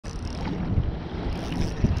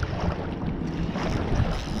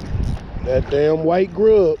That damn white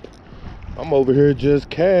grub. I'm over here just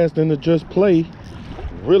casting to just play.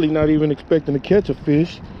 Really not even expecting to catch a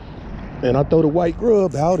fish. And I throw the white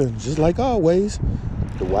grub out, and just like always,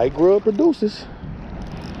 the white grub produces.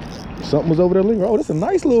 Something was over there lingering. Oh, that's a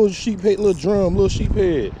nice little sheep head, little drum, little sheep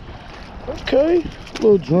head. Okay,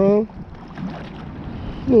 little drum.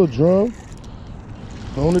 Little drum.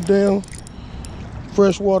 On the damn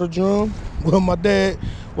freshwater drum. Well, my dad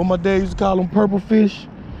used to call them purple fish.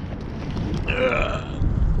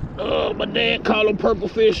 My dad called them purple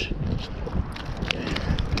fish.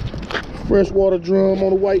 Freshwater drum on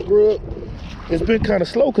the white grub. It's been kind of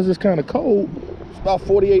slow because it's kind of cold. It's about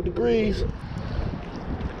 48 degrees.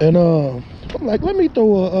 And I'm like, let me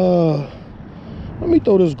throw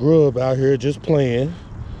this grub out here just playing.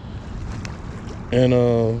 And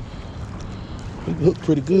it looked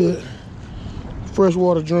pretty good.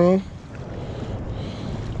 Freshwater drum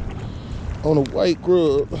on a white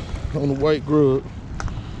grub.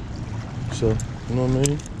 So, you know what I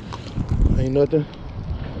mean? Ain't nothing.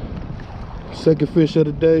 Second fish of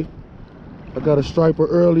the day. I got a striper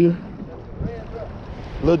earlier.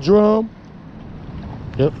 Little drum.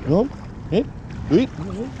 Yep,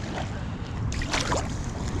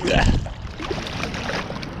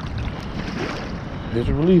 Here's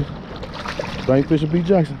a relief. Bank Fisher B.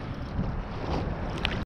 Jackson.